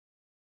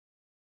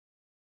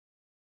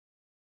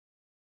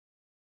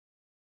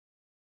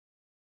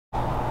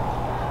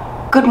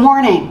Good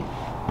morning.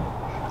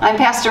 I'm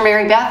Pastor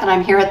Mary Beth, and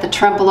I'm here at the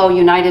Trempealeau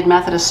United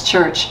Methodist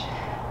Church.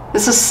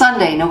 This is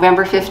Sunday,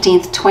 November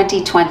 15th,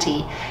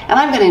 2020, and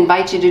I'm going to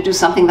invite you to do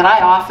something that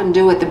I often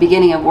do at the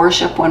beginning of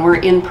worship when we're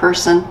in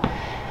person.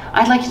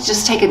 I'd like you to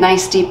just take a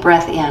nice deep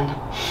breath in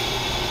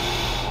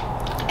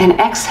and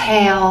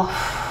exhale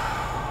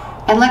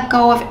and let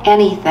go of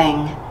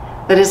anything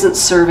that isn't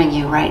serving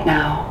you right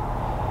now.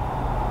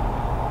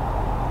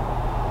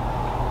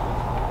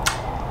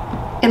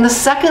 In the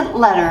second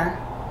letter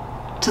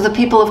to the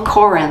people of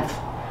Corinth,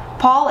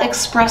 Paul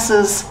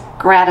expresses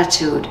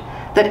gratitude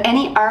that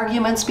any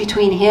arguments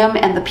between him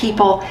and the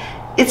people,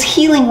 it's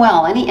healing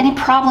well. Any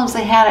problems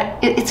they had,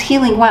 it's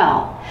healing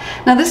well.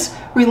 Now, this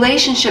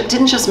relationship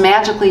didn't just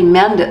magically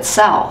mend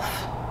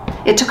itself.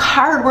 It took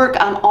hard work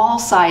on all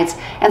sides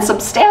and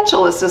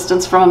substantial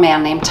assistance from a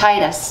man named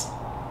Titus.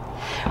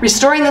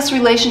 Restoring this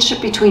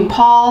relationship between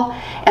Paul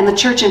and the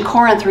church in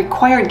Corinth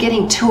required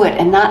getting to it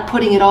and not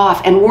putting it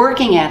off and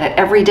working at it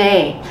every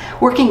day,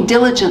 working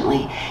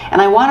diligently.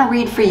 And I want to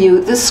read for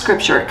you this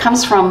scripture. It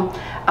comes from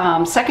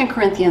 2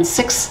 Corinthians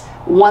 6,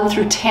 1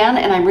 through 10,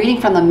 and I'm reading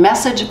from the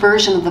Message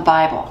version of the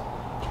Bible.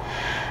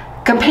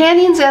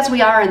 Companions as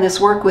we are in this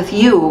work with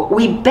you,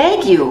 we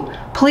beg you,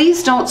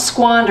 please don't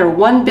squander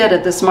one bit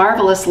of this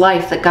marvelous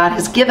life that God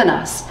has given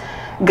us.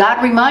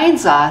 God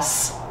reminds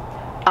us,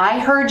 I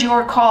heard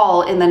your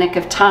call in the nick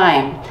of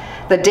time,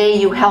 the day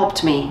you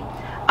helped me.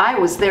 I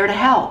was there to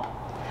help.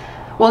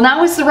 Well,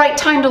 now is the right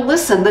time to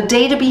listen, the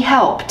day to be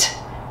helped.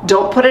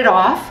 Don't put it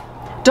off.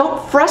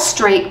 Don't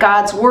frustrate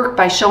God's work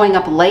by showing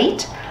up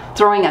late,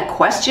 throwing a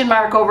question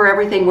mark over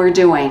everything we're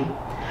doing.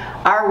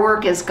 Our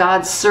work as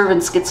God's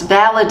servants gets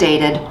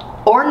validated,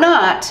 or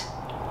not,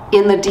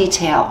 in the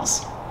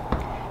details.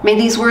 May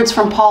these words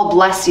from Paul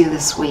bless you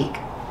this week.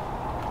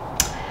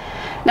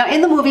 Now,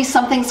 in the movie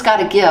Something's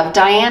Gotta Give,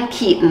 Diane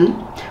Keaton,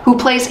 who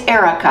plays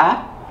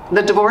Erica,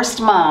 the divorced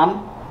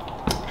mom,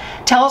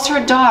 tells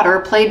her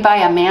daughter, played by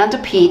Amanda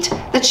Peet,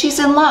 that she's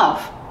in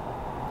love.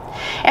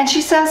 And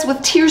she says,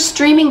 with tears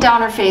streaming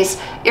down her face,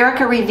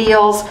 Erica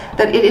reveals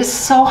that it is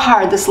so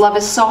hard, this love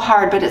is so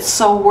hard, but it's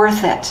so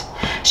worth it.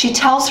 She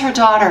tells her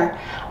daughter,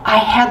 I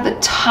had the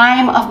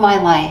time of my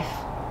life.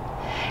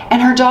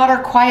 And her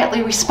daughter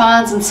quietly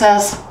responds and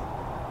says,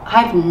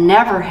 I've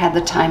never had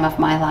the time of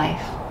my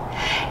life.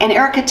 And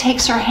Erica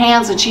takes her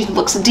hands and she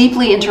looks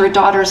deeply into her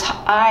daughter's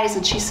eyes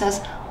and she says,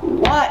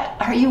 what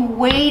are you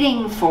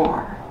waiting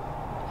for?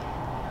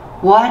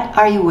 What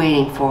are you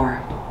waiting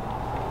for?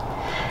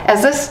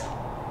 As this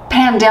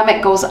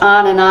pandemic goes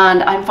on,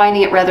 I'm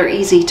finding it rather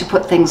easy to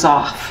put things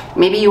off.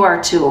 Maybe you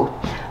are too.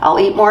 I'll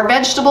eat more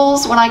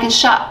vegetables when I can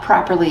shop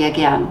properly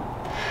again.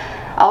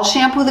 I'll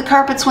shampoo the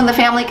carpets when the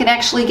family can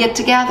actually get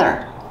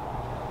together.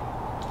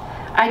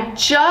 I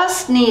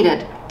just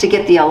needed to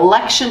get the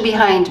election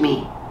behind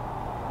me.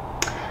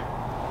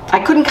 I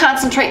couldn't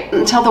concentrate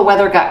until the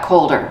weather got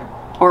colder,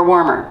 or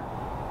warmer,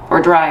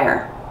 or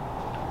drier.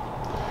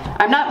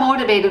 I'm not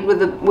motivated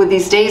with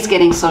these days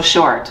getting so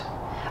short.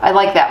 I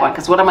like that one,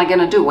 because what am I going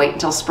to do, wait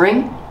until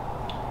spring?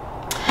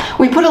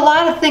 We put a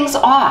lot of things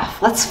off,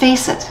 let's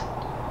face it.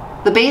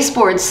 The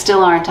baseboards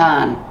still aren't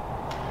on.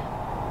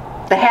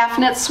 The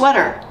half-knit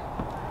sweater.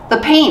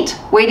 The paint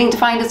waiting to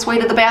find its way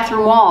to the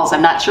bathroom walls.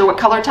 I'm not sure what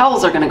color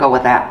towels are going to go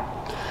with that.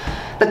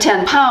 The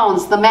 10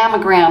 pounds, the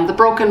mammogram, the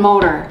broken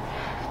motor.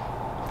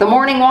 The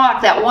morning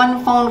walk, that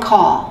one phone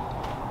call.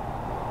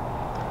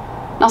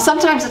 Now,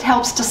 sometimes it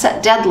helps to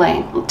set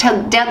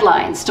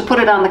deadlines, to put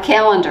it on the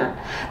calendar,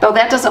 though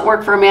that doesn't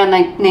work for a man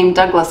named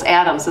Douglas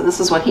Adams, and this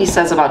is what he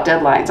says about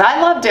deadlines.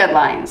 I love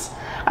deadlines.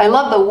 I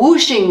love the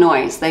whooshing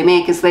noise they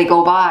make as they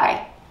go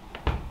by.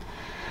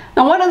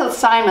 Now, one of the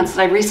assignments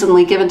that I've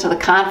recently given to the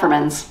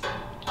confirmands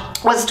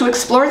was to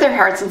explore their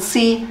hearts and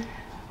see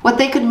what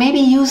they could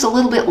maybe use a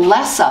little bit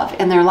less of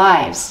in their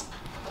lives.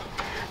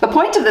 The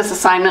point of this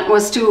assignment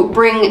was to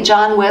bring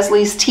John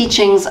Wesley's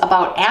teachings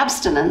about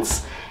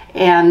abstinence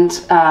and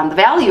the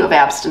value of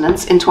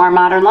abstinence into our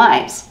modern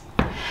lives.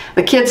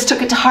 The kids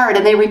took it to heart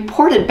and they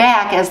reported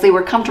back as they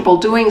were comfortable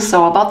doing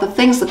so about the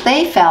things that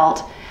they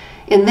felt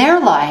in their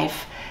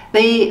life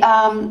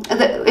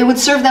that it would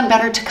serve them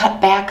better to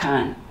cut back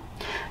on.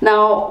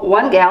 Now,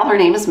 one gal, her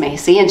name is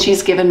Macy, and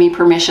she's given me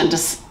permission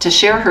to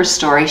share her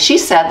story. She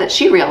said that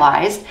she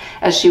realized,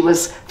 as she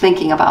was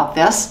thinking about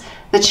this,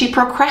 that she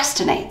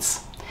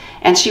procrastinates.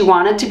 And she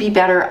wanted to be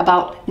better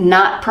about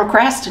not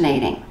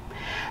procrastinating.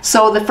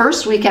 So the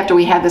first week after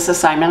we had this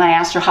assignment, I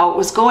asked her how it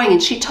was going,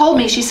 and she told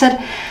me, she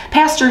said,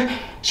 Pastor,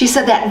 she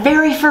said, that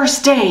very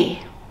first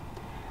day,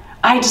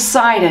 I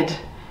decided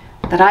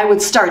that I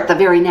would start the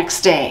very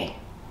next day.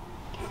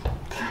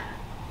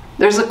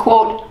 There's a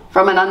quote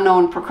from an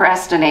unknown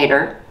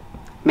procrastinator,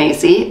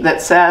 Macy,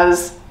 that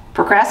says,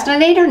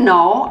 procrastinator?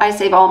 No, I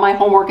save all my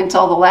homework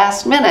until the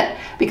last minute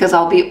because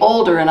I'll be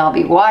older and I'll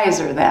be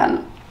wiser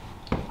then.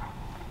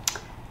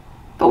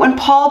 But when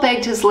Paul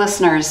begged his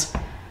listeners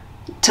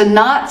to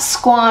not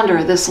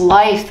squander this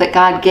life that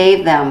God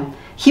gave them,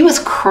 he was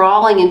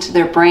crawling into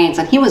their brains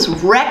and he was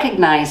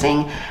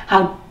recognizing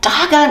how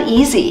doggone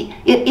easy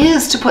it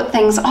is to put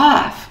things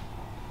off.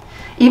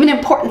 Even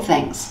important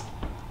things,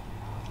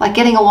 like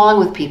getting along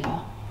with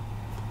people,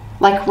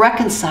 like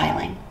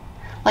reconciling,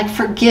 like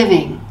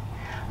forgiving,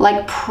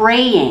 like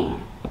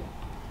praying,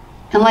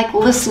 and like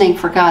listening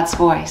for God's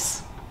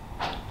voice.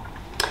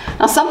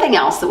 Now, something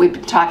else that we've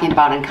been talking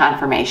about in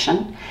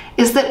confirmation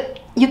is that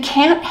you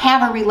can't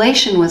have a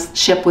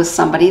relationship with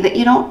somebody that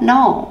you don't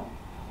know.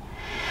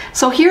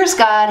 So here's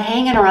God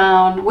hanging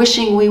around,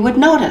 wishing we would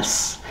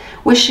notice,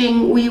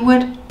 wishing we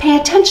would pay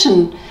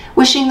attention,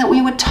 wishing that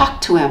we would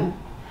talk to him.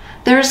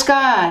 There's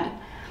God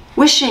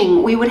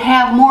wishing we would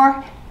have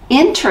more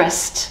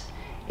interest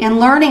in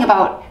learning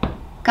about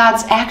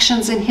God's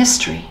actions in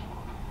history.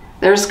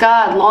 There's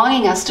God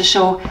longing us to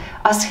show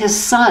us his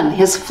Son,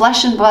 his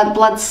flesh and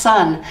blood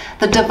Son,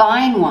 the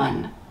divine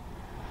one,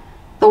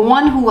 the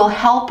one who will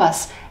help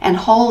us and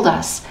hold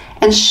us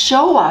and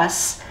show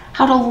us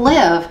how to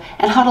live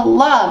and how to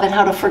love and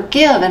how to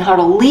forgive and how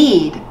to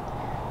lead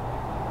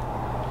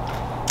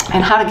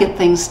and how to get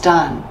things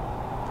done.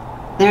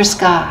 There's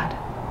God.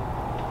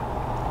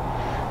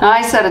 Now,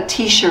 I saw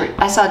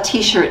a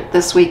t-shirt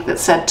this week that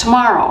said,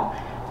 tomorrow,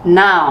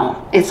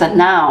 now. It's a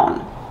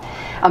noun.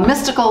 A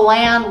mystical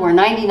land where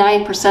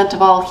 99%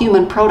 of all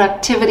human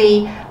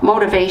productivity,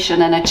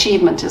 motivation, and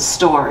achievement is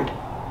stored.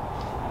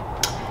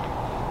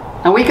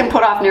 Now, we can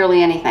put off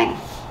nearly anything.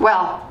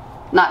 Well,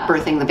 not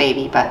birthing the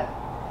baby, but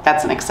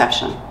that's an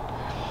exception.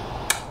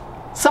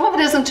 Some of it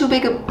isn't too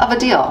big of a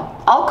deal.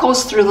 I'll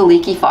coast through the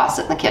leaky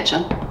faucet in the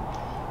kitchen.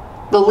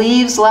 The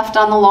leaves left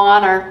on the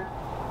lawn are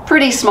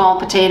pretty small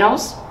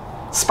potatoes.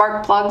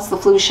 Spark plugs, the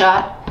flu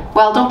shot.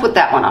 Well, don't put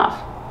that one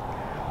off.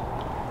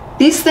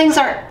 These things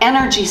are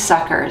energy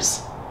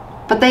suckers,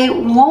 but they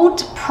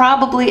won't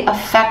probably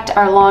affect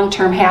our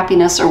long-term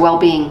happiness or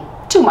well-being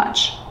too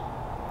much.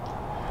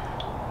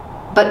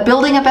 But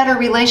building a better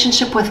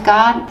relationship with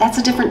God, that's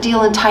a different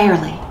deal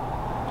entirely.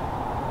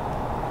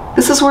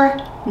 This is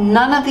where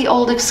none of the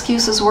old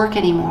excuses work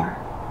anymore.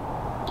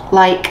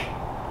 Like,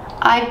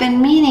 I've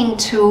been meaning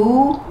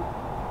to,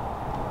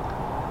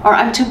 or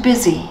I'm too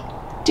busy.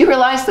 Do you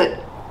realize that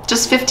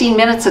just 15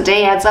 minutes a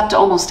day adds up to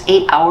almost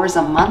 8 hours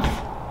a month?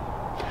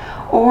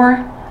 Or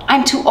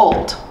I'm too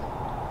old,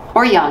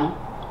 or young,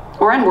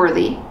 or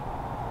unworthy,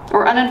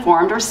 or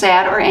uninformed, or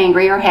sad, or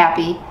angry, or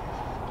happy.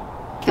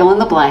 Fill in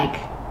the blank.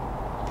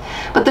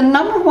 But the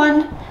number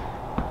one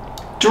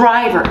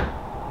driver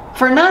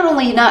for not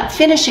only not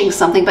finishing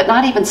something, but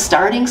not even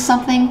starting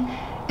something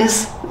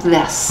is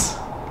this: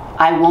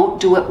 I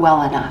won't do it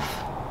well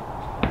enough.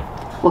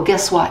 Well,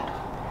 guess what?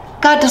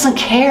 God doesn't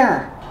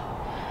care.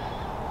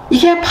 You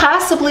can't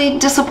possibly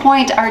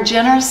disappoint our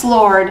generous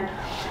Lord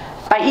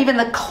by even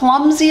the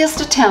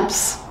clumsiest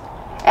attempts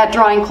at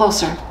drawing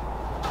closer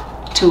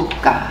to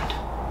God.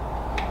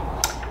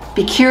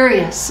 Be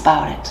curious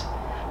about it.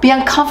 Be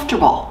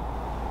uncomfortable.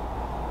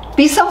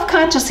 Be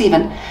self-conscious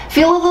even.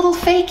 Feel a little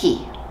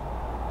fakey.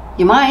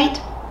 You might.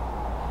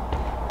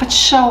 But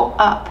show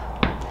up.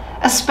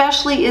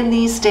 Especially in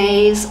these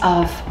days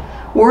of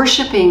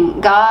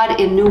worshiping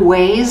God in new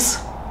ways,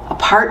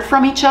 apart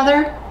from each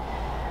other.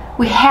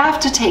 We have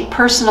to take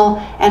personal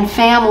and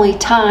family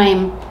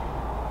time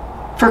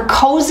for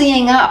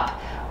cozying up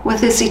with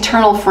this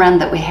eternal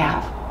friend that we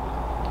have.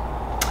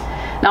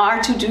 Now,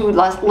 our to-do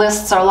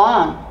lists are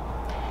long,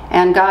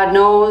 and God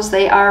knows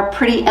they are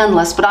pretty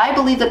endless, but I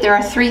believe that there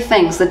are 3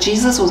 things that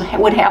Jesus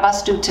would have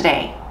us do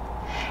today,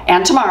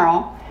 and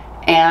tomorrow,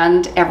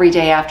 and every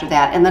day after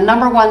that. And the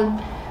number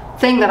one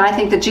thing that I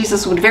think that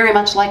Jesus would very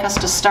much like us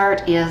to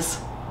start is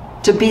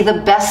to be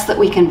the best that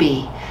we can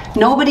be.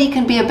 Nobody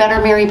can be a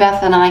better Mary Beth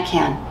than I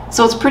can,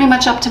 so it's pretty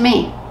much up to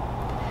me.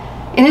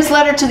 In his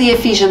letter to the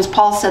Ephesians,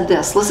 Paul said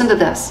this, listen to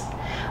this: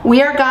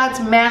 we are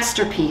God's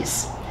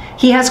masterpiece.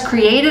 He has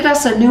created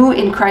us anew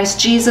in Christ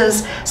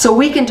Jesus so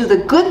we can do the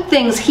good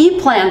things he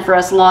planned for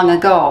us long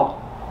ago.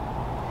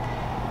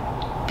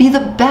 Be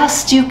the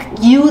best you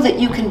that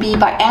you can be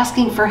by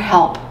asking for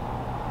help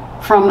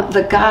from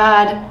the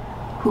God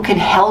who can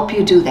help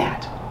you do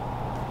that.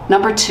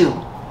 Number 2,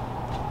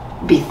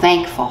 be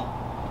thankful.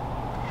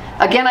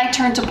 Again, I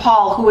turn to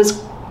Paul, who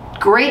was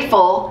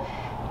grateful,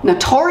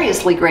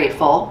 notoriously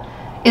grateful,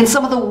 in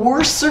some of the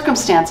worst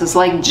circumstances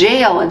like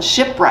jail and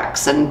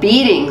shipwrecks and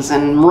beatings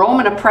and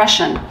Roman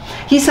oppression.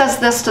 He says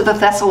this to the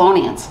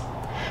Thessalonians: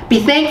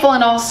 be thankful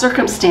in all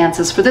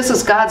circumstances, for this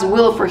is God's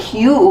will for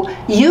you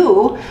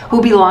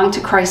who belong to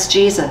Christ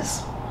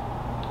Jesus.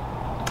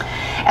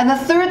 And the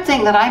third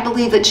thing that I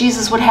believe that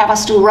Jesus would have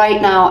us do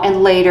right now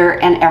and later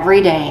and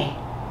every day,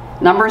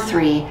 number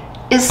 3,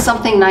 is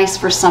something nice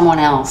for someone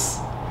else.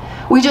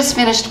 We just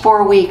finished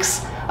 4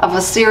 weeks of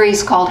a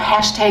series called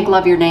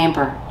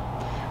 #LoveYourNeighbor.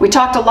 We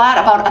talked a lot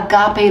about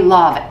agape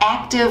love,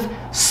 active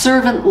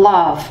servant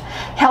love,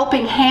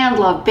 helping hand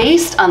love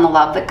based on the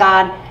love that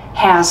God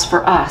has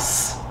for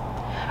us.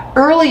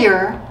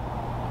 Earlier,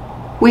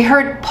 we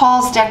heard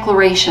Paul's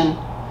declaration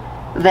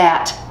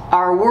that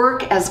our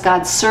work as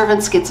God's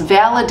servants gets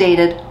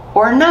validated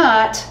or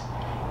not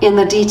in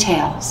the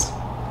details.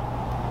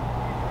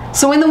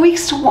 So in the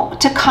weeks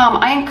to come,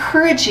 I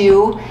encourage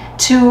you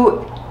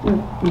to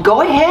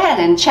go ahead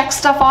and check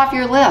stuff off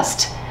your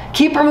list.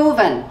 Keep her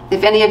moving,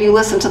 if any of you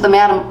listen to the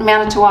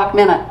Manitowoc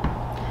Minute.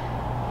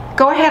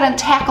 Go ahead and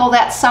tackle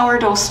that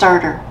sourdough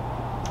starter.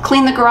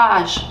 Clean the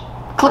garage.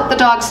 Clip the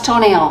dog's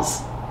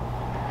toenails.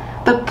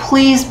 But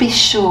please be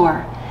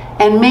sure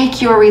and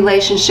make your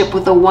relationship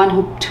with the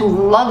one who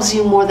loves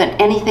you more than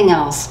anything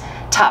else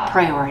top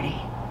priority.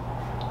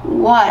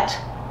 What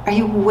are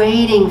you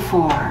waiting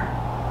for?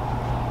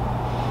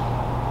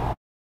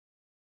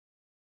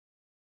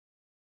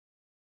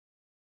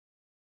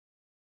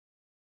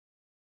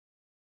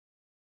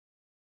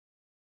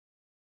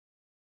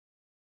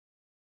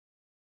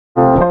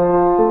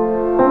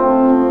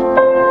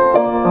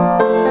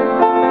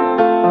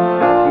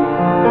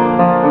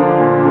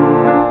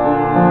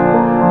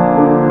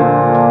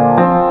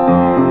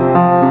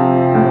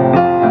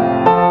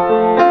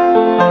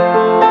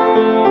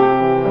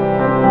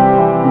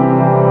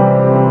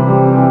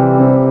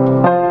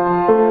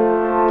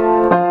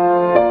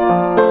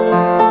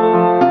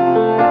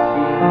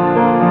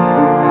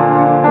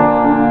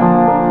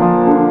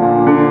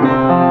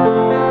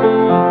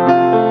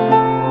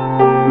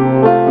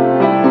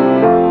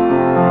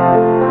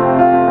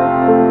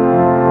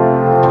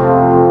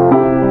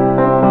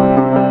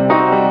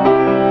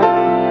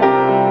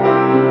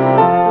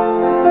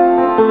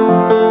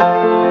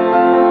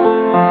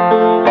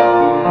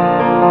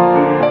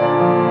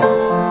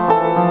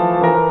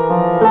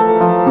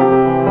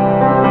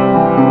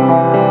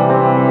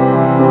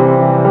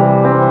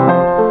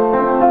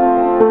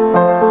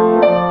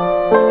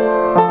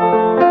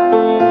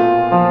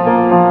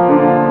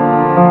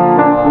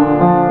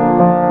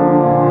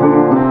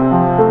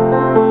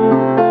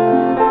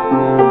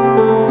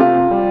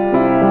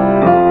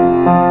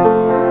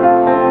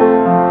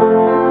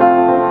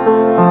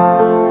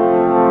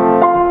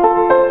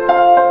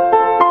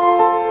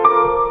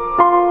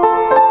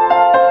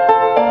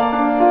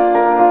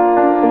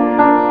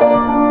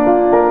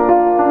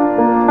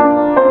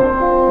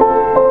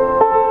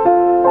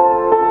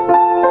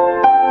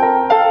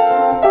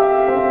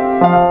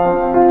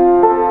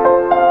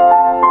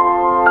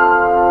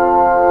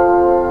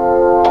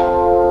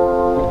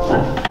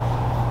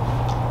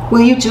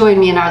 Will you join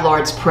me in our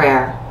Lord's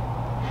Prayer?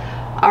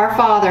 Our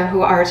Father,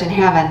 who art in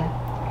heaven,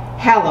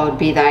 hallowed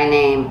be thy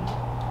name.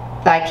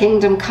 Thy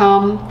kingdom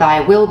come,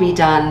 thy will be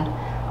done,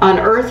 on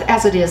earth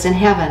as it is in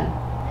heaven.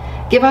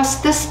 Give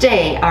us this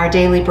day our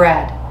daily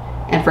bread,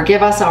 and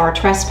forgive us our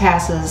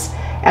trespasses,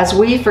 as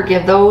we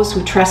forgive those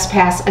who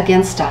trespass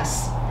against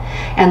us.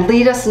 And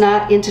lead us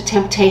not into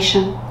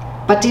temptation,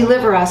 but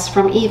deliver us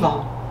from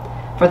evil.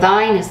 For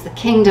thine is the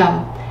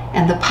kingdom,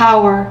 and the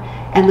power,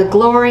 and the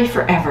glory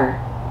forever.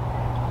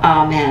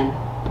 Amen.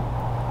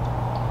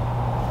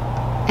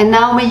 And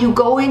now may you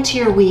go into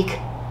your week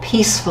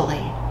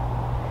peacefully.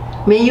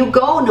 May you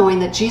go knowing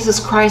that Jesus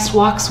Christ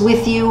walks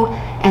with you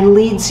and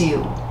leads you.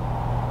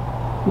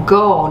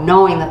 Go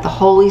knowing that the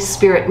Holy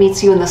Spirit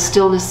meets you in the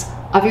stillness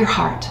of your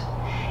heart.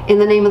 In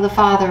the name of the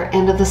Father,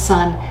 and of the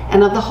Son,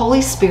 and of the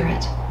Holy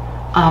Spirit.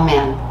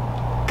 Amen.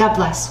 God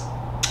bless.